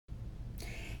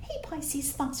Hey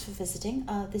Pisces, thanks for visiting.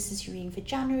 This is your reading for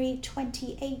January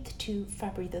 28th to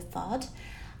February the 3rd.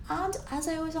 And as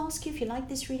I always ask you, if you like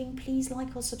this reading, please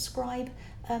like or subscribe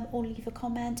or leave a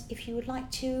comment if you would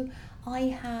like to. I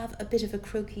have a bit of a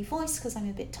croaky voice because I'm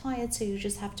a bit tired, so you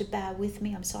just have to bear with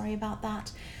me. I'm sorry about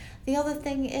that. The other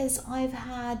thing is I've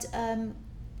had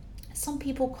some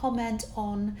people comment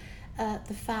on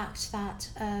the fact that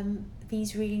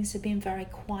these readings have been very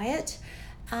quiet,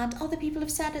 and other people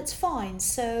have said it's fine,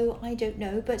 so I don't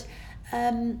know, but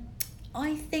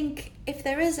I think if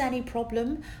there is any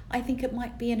problem, I think it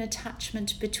might be an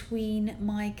attachment between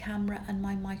my camera and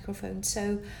my microphone.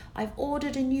 So I've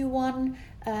ordered a new one.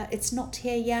 It's not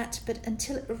here yet, but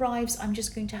until it arrives, I'm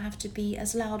just going to have to be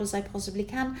as loud as I possibly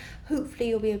can. Hopefully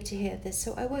you'll be able to hear this,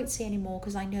 so I won't say any more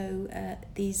because I know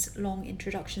these long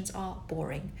introductions are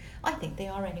boring. I think they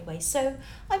are anyway. So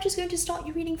I'm just going to start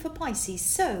your reading for Pisces.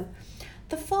 So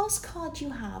the first card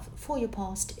you have for your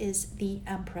past is the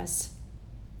Empress.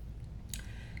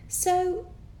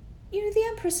 So, the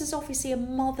Empress is obviously a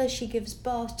mother. She gives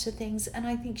birth to things, and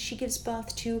I think she gives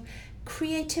birth to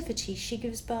creativity. She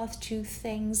gives birth to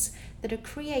things that are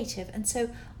creative. And so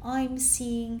I'm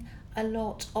seeing a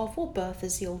lot of, birth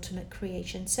is the ultimate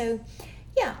creation. So,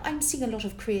 yeah, I'm seeing a lot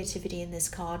of creativity in this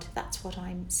card. That's what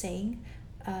I'm saying.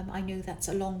 I know that's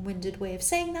a long-winded way of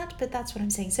saying that, but that's what I'm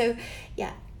saying. So,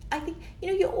 yeah. I think,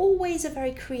 you're always a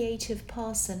very creative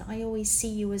person. I always see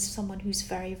you as someone who's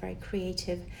very, very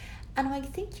creative. And I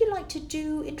think you like to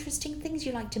do interesting things.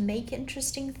 You like to make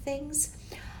interesting things.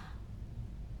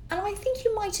 And I think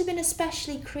you might have been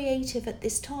especially creative at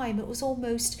this time.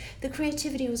 The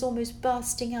creativity was almost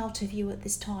bursting out of you at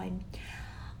this time.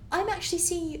 I'm actually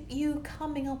seeing you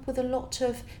coming up with a lot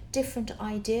of different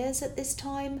ideas at this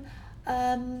time.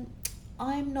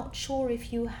 I'm not sure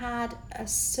if you had a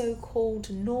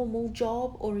so-called normal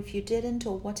job or if you didn't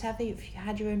or whatever, if you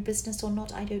had your own business or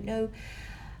not, I don't know.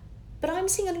 But I'm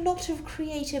seeing a lot of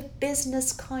creative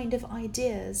business kind of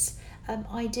ideas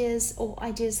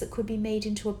that could be made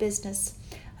into a business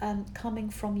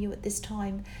coming from you at this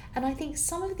time. And I think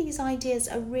some of these ideas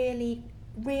are really,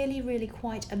 really, really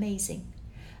quite amazing.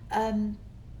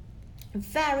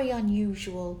 Very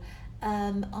unusual.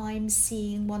 I'm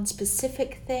seeing one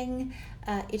specific thing.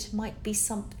 It might be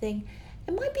something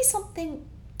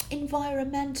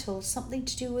environmental, something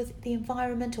to do with the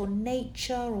environment or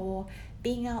nature or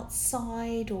being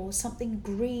outside or something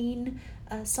green,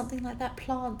 something like that,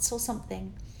 plants or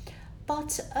something.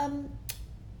 But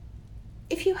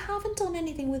if you haven't done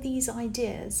anything with these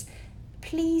ideas,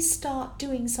 please start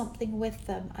doing something with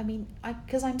them.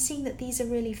 Because I'm seeing that these are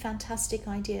really fantastic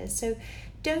ideas. So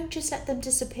don't just let them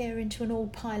disappear into an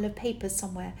old pile of paper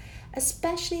somewhere,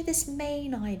 especially this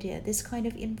main idea, this kind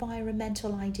of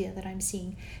environmental idea that I'm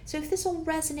seeing. So if this all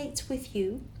resonates with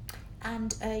you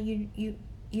and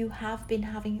you have been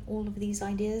having all of these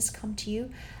ideas come to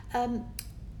you,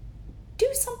 do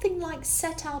something like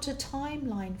set out a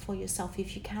timeline for yourself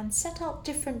if you can. Set out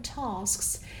different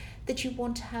tasks that you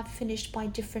want to have finished by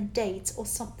different dates or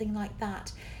something like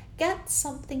that. Get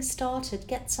something started,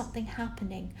 get something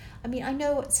happening. I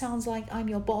know it sounds like I'm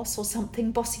your boss or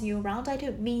something, bossing you around. I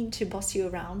don't mean to boss you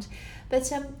around,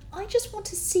 but I just want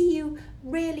to see you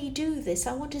really do this.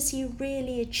 I want to see you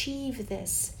really achieve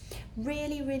this,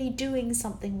 really, really doing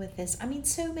something with this.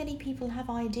 So many people have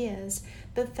ideas,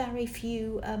 but very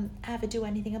few ever do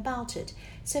anything about it.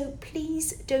 So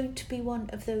please don't be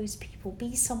one of those people.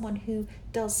 Be someone who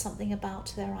does something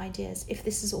about their ideas if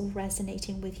this is all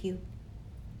resonating with you.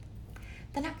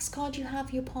 The next card you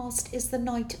have, your past, is the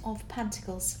Knight of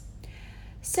Pentacles.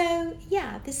 So,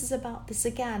 yeah, this is about this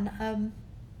again.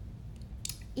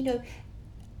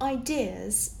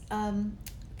 Ideas,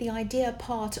 the idea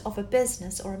part of a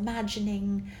business or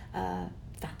imagining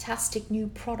fantastic new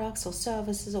products or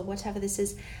services or whatever this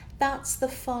is, that's the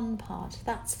fun part.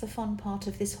 That's the fun part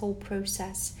of this whole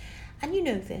process. And you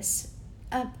know this.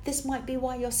 This might be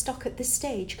why you're stuck at this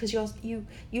stage, because you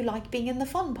like being in the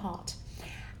fun part.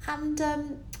 And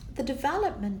the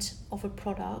development of a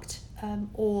product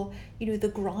or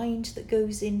the grind that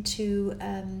goes into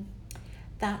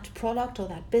that product or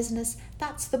that business,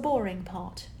 that's the boring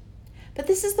part. But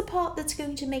this is the part that's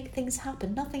going to make things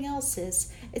happen. Nothing else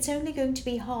is. It's only going to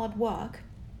be hard work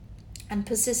and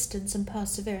persistence and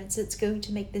perseverance that's going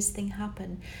to make this thing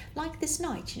happen. Like this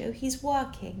knight, he's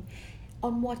working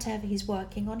on whatever he's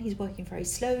working on. He's working very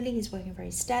slowly, he's working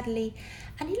very steadily,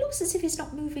 and he looks as if he's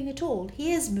not moving at all.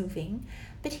 He is moving,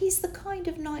 but he's the kind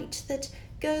of knight that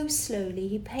goes slowly.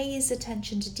 He pays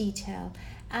attention to detail,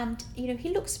 and he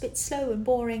looks a bit slow and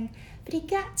boring, but he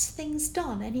gets things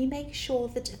done and he makes sure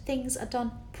that things are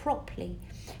done properly.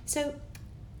 So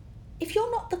if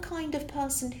you're not the kind of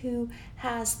person who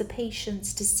has the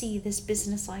patience to see this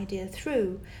business idea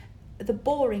through, the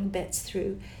boring bits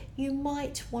through, you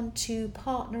might want to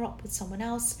partner up with someone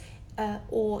else,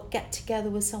 or get together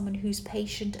with someone who's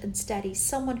patient and steady,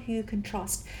 someone who you can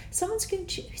trust,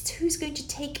 who's going to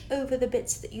take over the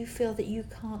bits that you feel that you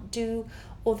can't do,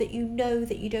 or that you know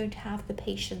that you don't have the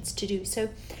patience to do. So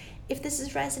if this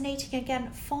is resonating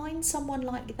again, find someone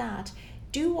like that.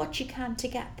 Do what you can to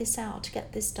get this out, to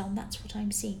get this done. That's what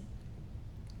I'm seeing.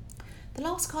 The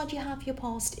last card you have for your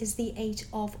past is the Eight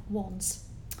of Wands.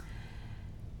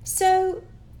 So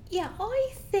yeah,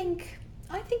 I think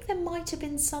there might have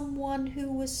been someone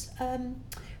who was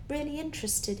really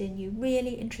interested in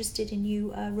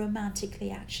you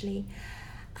romantically, actually.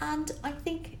 And I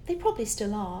think they probably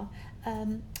still are.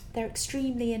 They're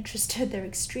extremely interested, they're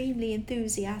extremely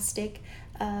enthusiastic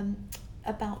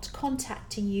about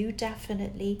contacting you,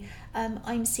 definitely.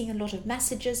 I'm seeing a lot of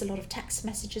messages, a lot of text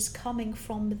messages coming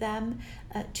from them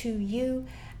to you.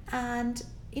 And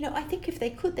I think if they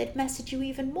could, they'd message you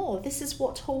even more. This is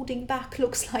what holding back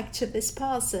looks like to this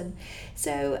person.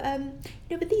 So,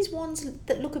 but these ones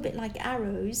that look a bit like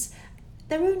arrows,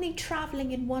 they're only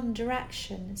traveling in one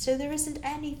direction. So there isn't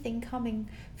anything coming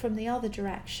from the other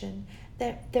direction.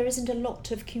 There isn't a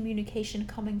lot of communication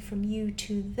coming from you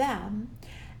to them.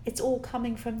 It's all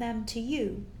coming from them to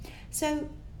you. So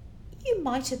you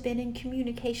might have been in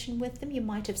communication with them, you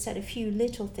might have said a few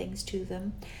little things to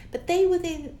them, but they were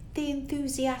the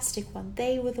enthusiastic one.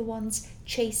 They were the ones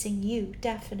chasing you,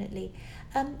 definitely.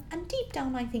 And deep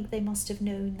down, I think they must have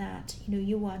known that,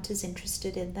 you weren't as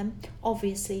interested in them.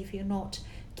 Obviously, if you're not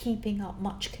keeping up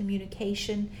much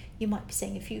communication, you might be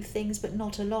saying a few things, but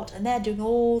not a lot, and they're doing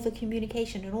all the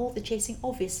communication and all the chasing.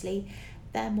 Obviously,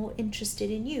 they're more interested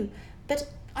in you. But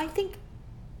I think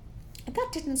that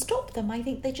didn't stop them. I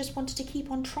think they just wanted to keep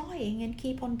on trying and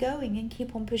keep on going and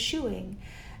keep on pursuing.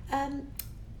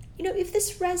 If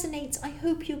this resonates, I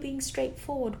hope you're being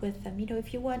straightforward with them.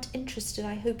 If you weren't interested,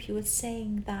 I hope you were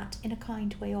saying that in a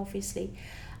kind way, obviously.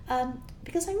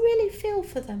 Because I really feel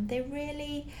for them. They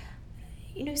really,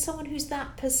 someone who's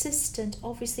that persistent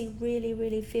obviously really,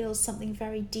 really feels something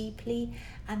very deeply,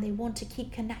 and they want to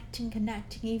keep connecting,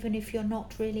 even if you're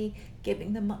not really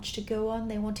giving them much to go on.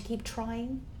 They want to keep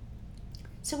trying.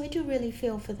 So I do really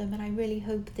feel for them, and I really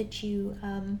hope that you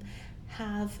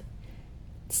have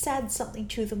said something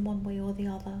to them one way or the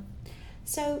other.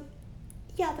 So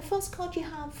yeah, the first card you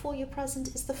have for your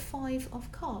present is the Five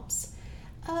of Cups.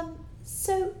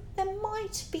 So there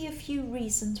might be a few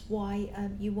reasons why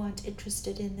you weren't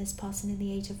interested in this person in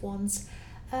the Eight of Wands.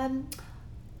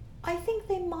 I think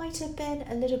they might have been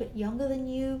a little bit younger than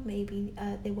you. Maybe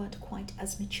they weren't quite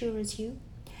as mature as you.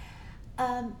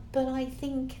 But I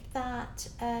think that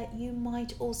you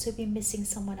might also be missing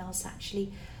someone else,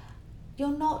 actually.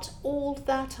 You're not all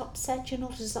that upset. You're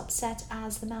not as upset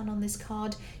as the man on this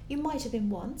card. You might have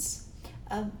been once,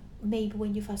 maybe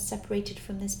when you first separated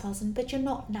from this person, but you're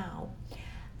not now.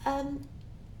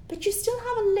 But you still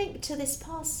have a link to this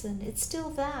person. It's still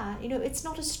there. It's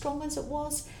not as strong as it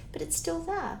was, but it's still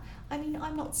there. I mean,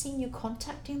 I'm not seeing you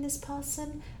contacting this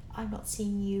person. I'm not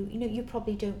seeing you, you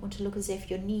probably don't want to look as if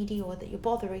you're needy or that you're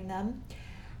bothering them.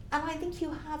 And I think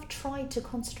you have tried to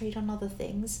concentrate on other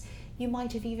things. You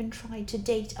might have even tried to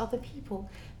date other people.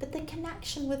 But the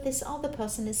connection with this other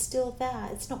person is still there.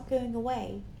 It's not going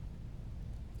away.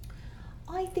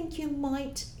 I think you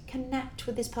might connect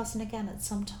with this person again at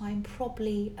some time,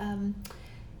 probably,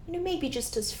 maybe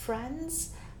just as friends.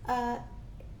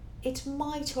 It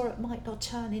might or it might not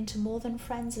turn into more than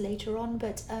friends later on,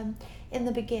 but in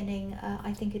the beginning,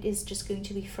 I think it is just going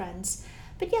to be friends.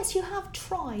 But yes, you have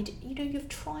tried, you've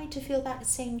tried to feel that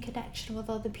same connection with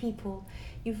other people.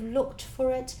 You've looked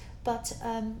for it, but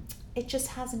it just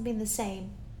hasn't been the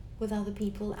same with other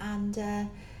people. And,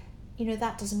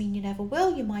 that doesn't mean you never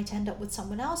will. You might end up with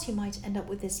someone else. You might end up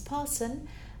with this person.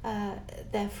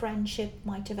 Their friendship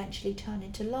might eventually turn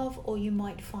into love, or you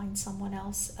might find someone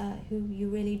else who you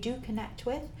really do connect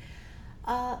with.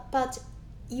 But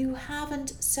you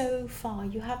haven't so far.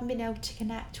 You haven't been able to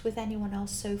connect with anyone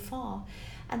else so far.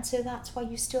 And so that's why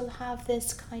you still have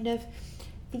this kind of,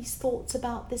 these thoughts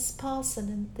about this person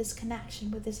and this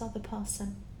connection with this other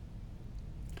person.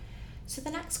 So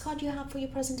the next card you have for your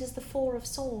present is the Four of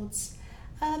Swords.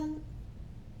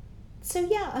 So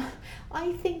yeah,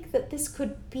 I think that this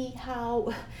could be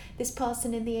how this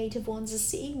person in the Eight of Wands is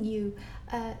seeing you.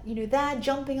 They're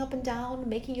jumping up and down,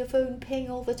 making your phone ping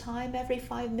all the time, every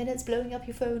 5 minutes, blowing up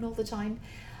your phone all the time.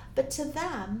 But to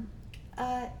them,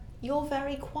 you're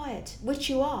very quiet, which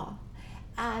you are.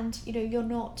 And, you're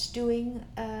not doing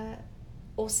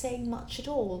or saying much at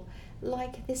all.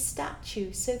 like this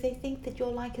statue. So they think that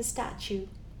you're like a statue.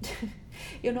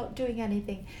 You're not doing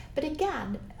anything. But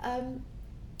again,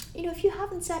 if you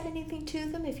haven't said anything to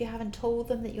them, if you haven't told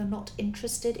them that you're not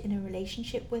interested in a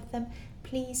relationship with them,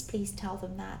 please tell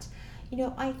them that.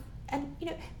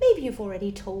 Maybe you've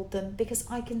already told them, because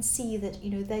I can see that,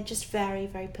 they're just very,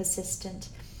 very persistent.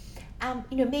 And,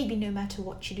 maybe no matter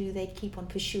what you do, they'd keep on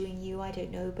pursuing you, I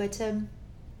don't know. But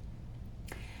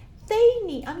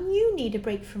you need a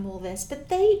break from all this, but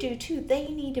they do too. They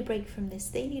need a break from this.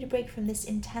 They need a break from this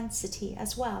intensity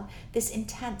as well, this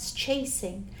intense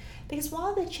chasing. Because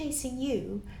while they're chasing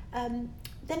you,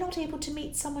 they're not able to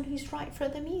meet someone who's right for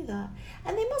them either.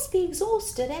 And they must be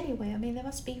exhausted anyway. I mean, they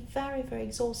must be very, very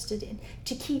exhausted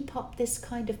to keep up this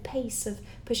kind of pace of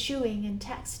pursuing and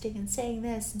texting and saying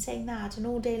this and saying that and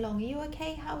all day long. Are you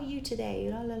okay? How are you today?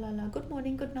 La la la la. Good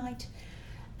morning, good night.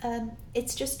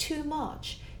 It's just too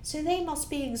much. So they must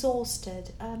be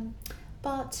exhausted.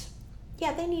 But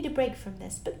yeah, they need a break from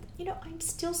this. But, I'm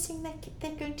still seeing that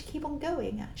they're going to keep on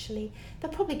going, actually.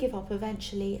 They'll probably give up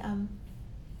eventually.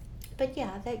 But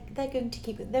yeah, they're going to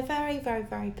keep it. They're very, very,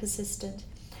 very persistent.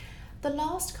 The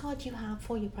last card you have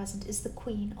for your present is the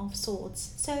Queen of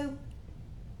Swords. So,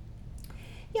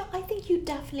 yeah, I think you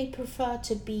definitely prefer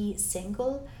to be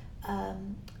single,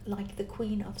 like the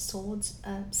Queen of Swords.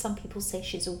 Some people say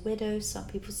she's a widow. Some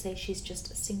people say she's just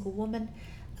a single woman.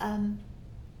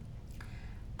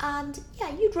 And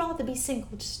yeah, you'd rather be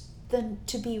single than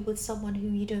to be with someone who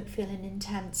you don't feel an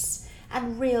intense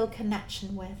and real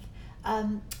connection with.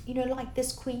 Like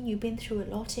this Queen, you've been through a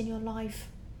lot in your life,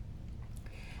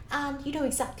 and you know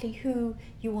exactly who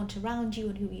you want around you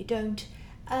and who you don't.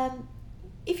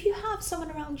 If you have someone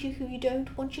around you who you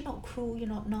don't want, you're not cruel, you're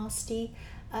not nasty.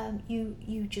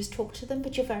 You just talk to them,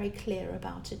 but you're very clear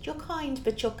about it. You're kind,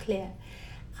 but you're clear.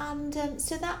 And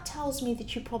so that tells me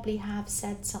that you probably have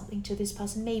said something to this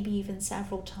person, maybe even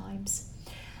several times.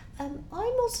 I'm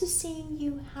also seeing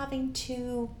you having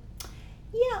to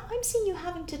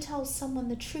tell someone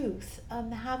the truth,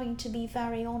 having to be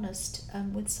very honest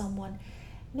with someone,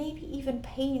 maybe even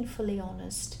painfully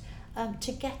honest,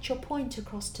 to get your point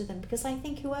across to them. Because I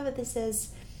think whoever this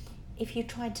is, if you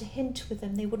tried to hint with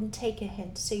them, they wouldn't take a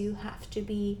hint. So you have to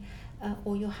be,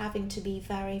 or you're having to be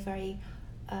very, very,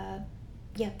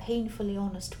 painfully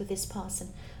honest with this person.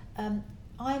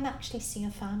 I'm actually seeing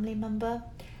a family member,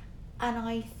 and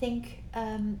I think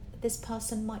this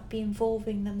person might be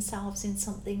involving themselves in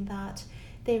something that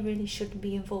they really shouldn't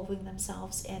be involving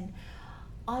themselves in.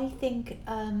 I think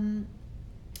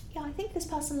this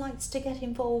person likes to get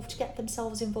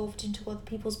themselves involved into other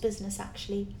people's business,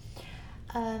 actually,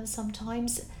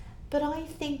 sometimes. But I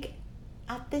think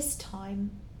at this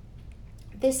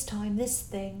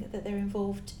thing that they're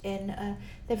involved in,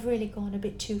 they've really gone a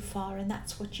bit too far, and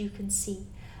that's what you can see.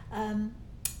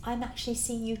 I'm actually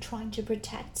seeing you trying to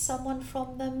protect someone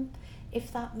from them,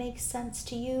 if that makes sense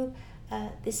to you.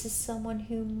 This is someone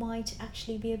who might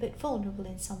actually be a bit vulnerable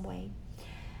in some way.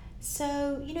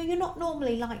 So, you're not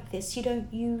normally like this. You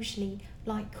don't usually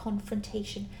like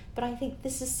confrontation. But I think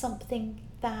this is something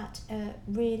that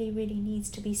really, really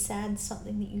needs to be said,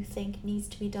 something that you think needs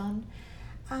to be done.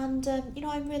 And,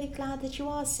 I'm really glad that you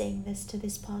are saying this to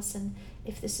this person,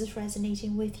 if this is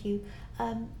resonating with you.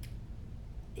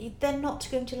 They're not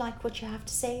going to like what you have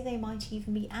to say. They might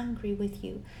even be angry with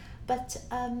you. But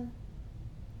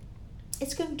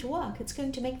it's going to work. It's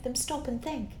going to make them stop and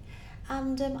think.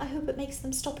 And I hope it makes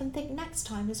them stop and think next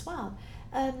time as well.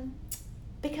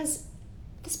 Because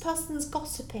this person's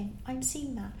gossiping. I'm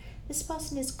seeing that. This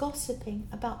person is gossiping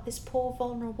about this poor,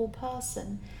 vulnerable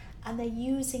person. And they're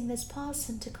using this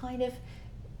person to kind of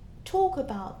talk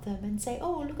about them and say,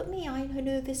 oh, look at me, I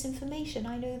know this information,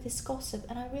 I know this gossip,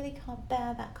 and I really can't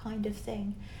bear that kind of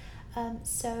thing.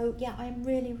 So yeah, I'm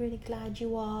really, really glad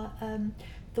you are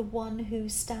the one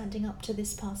who's standing up to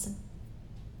this person.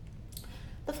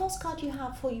 The first card you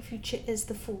have for your future is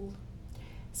the Fool.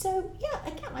 So yeah,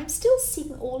 again, I'm still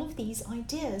seeing all of these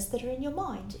ideas that are in your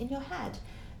mind, in your head.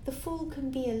 The Fool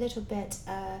can be a little bit,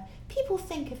 people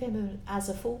think of him as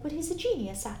a fool, but he's a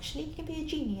genius, actually. He can be a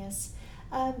genius.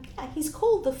 He's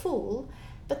called the Fool,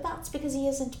 but that's because he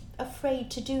isn't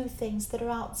afraid to do things that are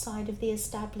outside of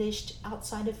established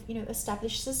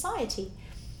society.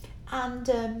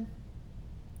 And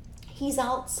he's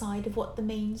outside of what the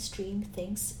mainstream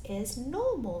thinks is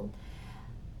normal.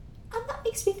 And that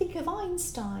makes me think of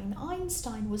Einstein.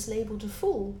 Einstein was labelled a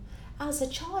fool as a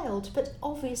child, but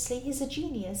obviously he's a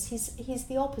genius. He's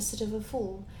the opposite of a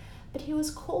fool. But he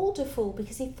was called a fool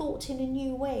because he thought in a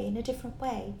new way, in a different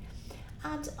way.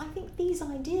 And I think these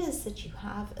ideas that you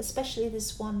have, especially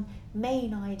this one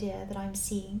main idea that I'm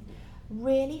seeing,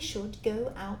 really should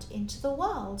go out into the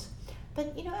world.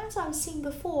 But, as I was saying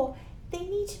before, they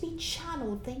need to be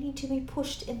channeled, they need to be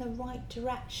pushed in the right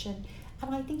direction.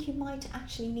 And I think you might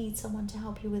actually need someone to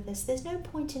help you with this. There's no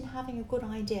point in having a good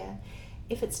idea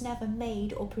if it's never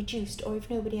made or produced, or if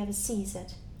nobody ever sees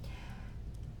it.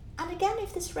 And again,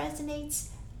 if this resonates,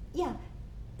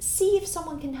 see if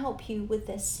someone can help you with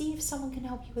this. See if someone can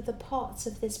help you with the parts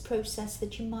of this process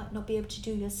that you might not be able to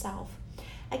do yourself.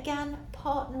 Again,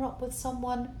 partner up with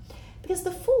someone. Because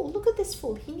the Fool, look at this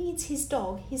Fool, he needs his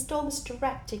dog. His dog's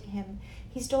directing him.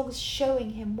 His dog's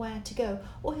showing him where to go.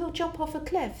 Or he'll jump off a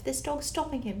cliff. This dog's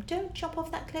stopping him. Don't jump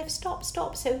off that cliff. Stop,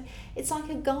 stop. So it's like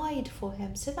a guide for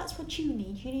him. So that's what you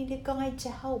need. You need a guide to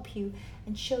help you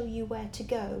and show you where to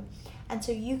go. And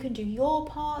so you can do your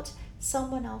part.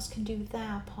 Someone else can do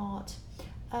their part.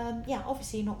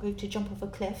 Obviously you're not going to jump off a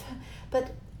cliff.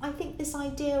 But I think this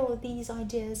idea or these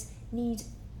ideas need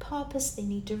purpose. They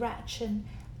need direction.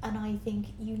 And I think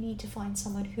you need to find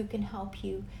someone who can help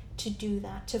you to do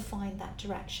that, to find that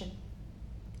direction.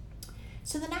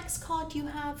 So the next card you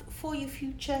have for your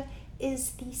future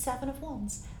is the Seven of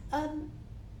Wands.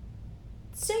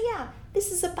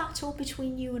 This is a battle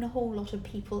between you and a whole lot of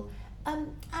people.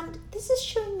 And this is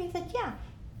showing me that,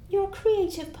 you're a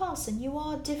creative person. You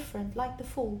are different, like the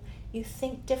Fool. You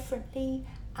think differently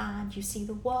and you see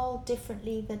the world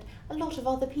differently than a lot of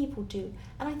other people do.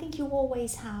 And I think you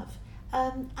always have.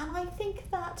 And I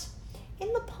think that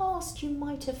in the past you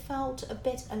might have felt a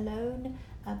bit alone,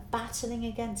 battling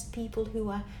against people who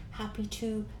are happy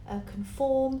to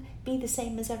conform, be the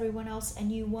same as everyone else,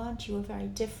 and you weren't, you were very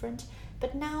different.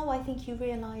 But now I think you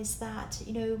realise that,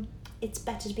 it's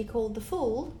better to be called the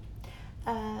Fool,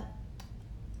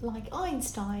 like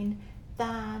Einstein,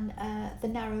 than the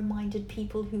narrow-minded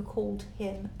people who called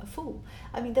him a fool.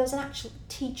 I mean, there was an actual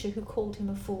teacher who called him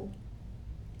a fool.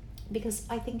 Because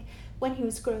I think when he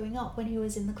was growing up, when he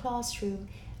was in the classroom,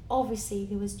 obviously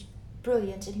he was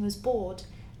brilliant and he was bored,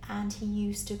 and he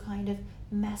used to kind of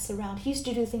mess around. He used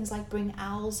to do things like bring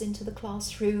owls into the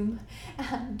classroom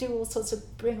and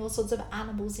bring all sorts of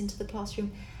animals into the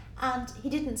classroom. And he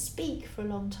didn't speak for a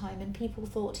long time, and people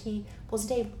thought he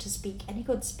wasn't able to speak, and he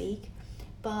could speak,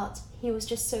 but he was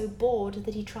just so bored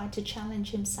that he tried to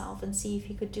challenge himself and see if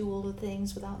he could do all the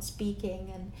things without speaking,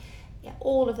 and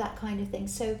all of that kind of thing.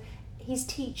 So his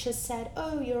teacher said,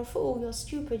 "Oh, you're a fool, you're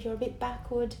stupid, you're a bit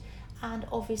backward," and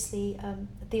obviously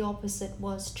the opposite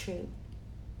was true.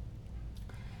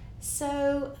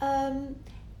 So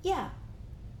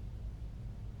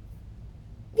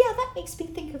that makes me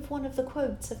think of one of the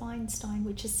quotes of Einstein,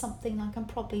 which is something like, I'm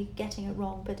probably getting it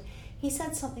wrong, but he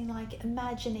said something like,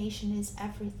 imagination is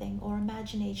everything, or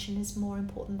imagination is more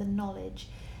important than knowledge.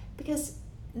 Because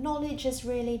knowledge is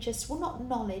really just, well, not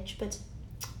knowledge, but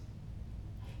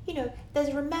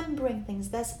there's remembering things,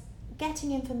 there's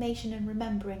getting information and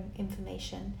remembering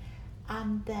information,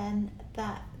 and then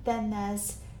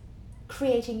there's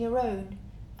creating your own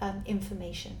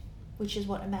information, which is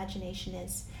what imagination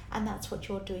is, and that's what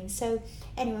you're doing. So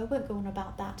anyway, I won't go on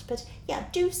about that, but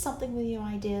do something with your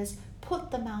ideas,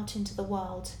 put them out into the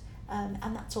world,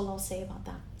 and that's all I'll say about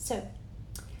that. So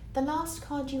the last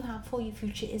card you have for your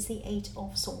future is the Eight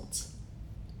of Swords.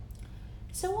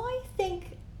 So I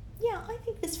think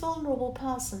this vulnerable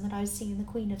person that I was seeing, the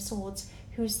Queen of Swords,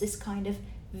 who's this kind of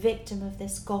victim of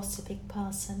this gossiping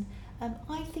person,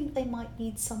 I think they might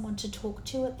need someone to talk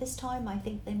to at this time. I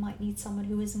think they might need someone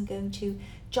who isn't going to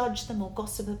judge them or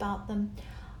gossip about them.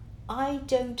 I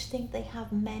don't think they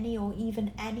have many or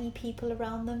even any people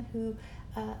around them who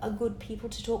are good people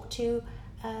to talk to.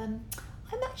 I'm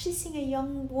actually seeing a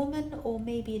young woman or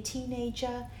maybe a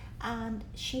teenager, and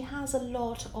she has a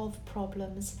lot of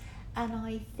problems, and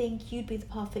I think you'd be the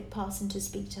perfect person to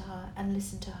speak to her and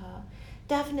listen to her.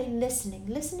 Definitely listening.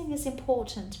 Listening is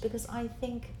important, because I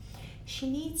think she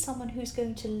needs someone who's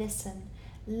going to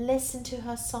listen to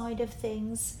her side of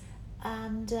things,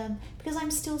 and because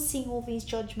I'm still seeing all these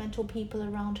judgmental people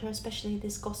around her, especially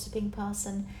this gossiping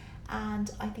person,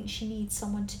 and I think she needs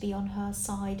someone to be on her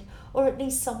side, or at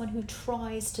least someone who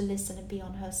tries to listen and be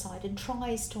on her side and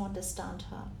tries to understand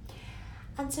her.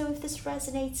 And so if this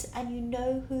resonates and you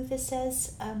know who this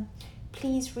is,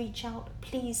 please reach out,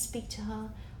 please speak to her.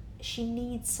 She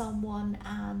needs someone,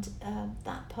 and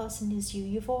that person is you.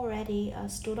 You've already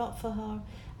stood up for her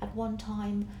at one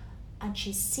time, and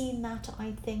she's seen that,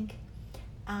 I think,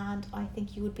 and I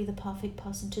think you would be the perfect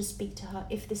person to speak to her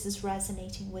if this is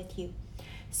resonating with you.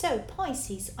 So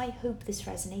Pisces, I hope this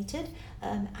resonated.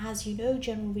 As you know,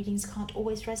 general readings can't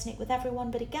always resonate with everyone,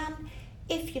 but again,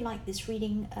 if you like this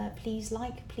reading, please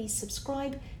please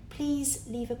subscribe, please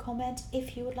leave a comment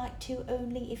if you would like to,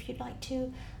 only if you'd like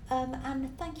to.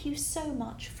 And thank you so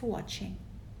much for watching.